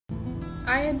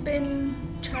I had been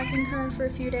tracking her for a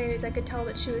few days. I could tell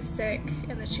that she was sick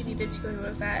and that she needed to go to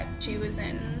a vet. She was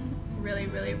in really,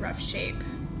 really rough shape.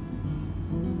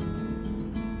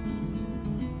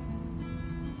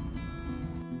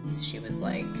 She was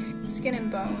like skin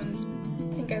and bones.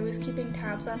 I think I was keeping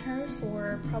tabs on her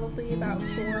for probably about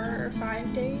 4 or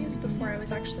 5 days before I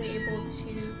was actually able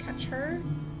to catch her.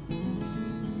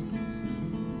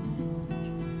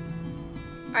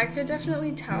 I could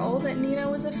definitely tell that Nina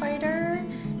was a fighter.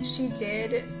 She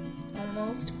did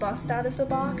almost bust out of the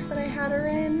box that I had her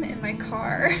in my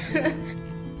car.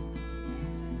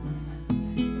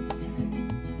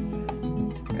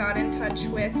 Got in touch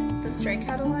with the Stray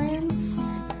Cat Alliance.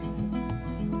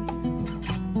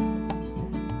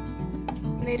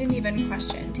 They didn't even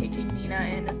question taking Nina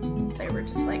in. They were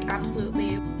just like,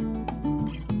 absolutely.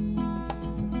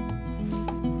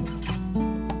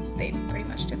 They pretty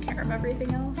much took care of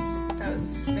everything else. That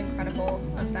was incredible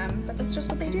of them, but that's just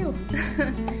what they do.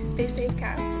 They save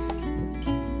cats.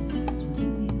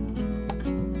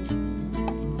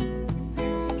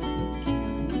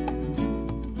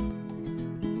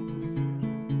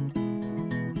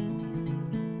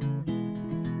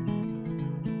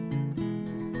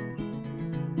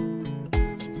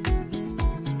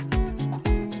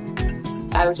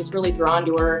 I was just really drawn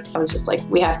to her. I was just like,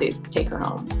 we have to take her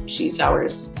home. She's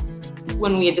ours.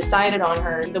 When we had decided on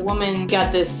her, the woman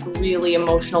got this really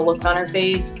emotional look on her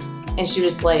face, and she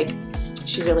was like,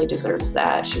 she really deserves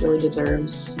that. She really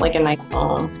deserves like a nice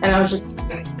home. And I was just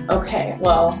like, okay,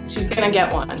 well, she's gonna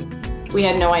get one. We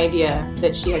had no idea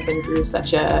that she had been through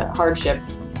such a hardship.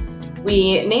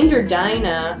 We named her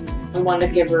Dinah. We wanted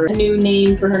to give her a new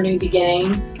name for her new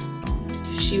beginning.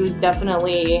 She was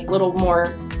definitely a little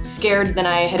more scared than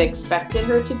I had expected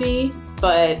her to be,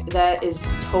 but that is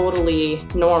totally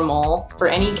normal for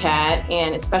any cat,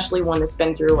 and especially one that's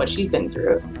been through what she's been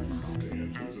through.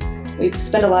 We've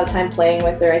spent a lot of time playing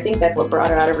with her. I think that's what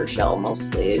brought her out of her shell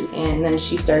mostly, and then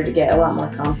she started to get a lot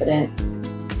more confident.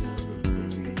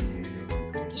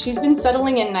 She's been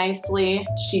settling in nicely.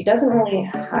 She doesn't really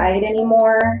hide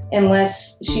anymore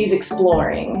unless she's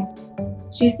exploring.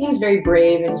 She seems very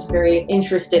brave and she's very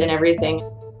interested in everything.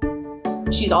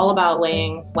 She's all about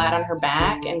laying flat on her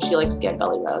back, and she likes to get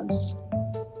belly rubs.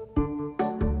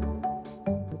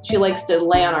 She likes to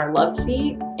lay on our love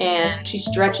seat, and she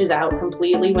stretches out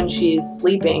completely when she's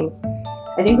sleeping.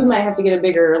 I think we might have to get a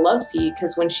bigger love seat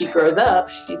because when she grows up,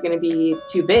 she's going to be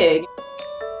too big.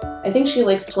 I think she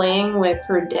likes playing with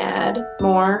her dad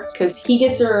more because he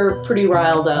gets her pretty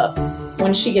riled up.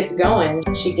 When she gets going,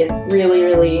 she gets really,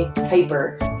 really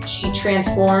hyper. She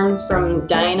transforms from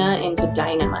Dinah into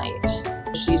dynamite.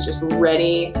 She's just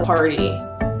ready to party.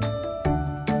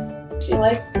 She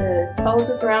likes to follows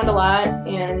us around a lot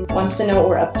and wants to know what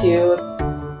we're up to.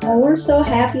 Oh, we're so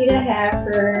happy to have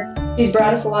her. She's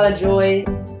brought us a lot of joy.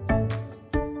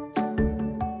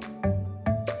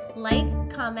 Like,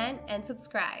 comment, and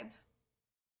subscribe.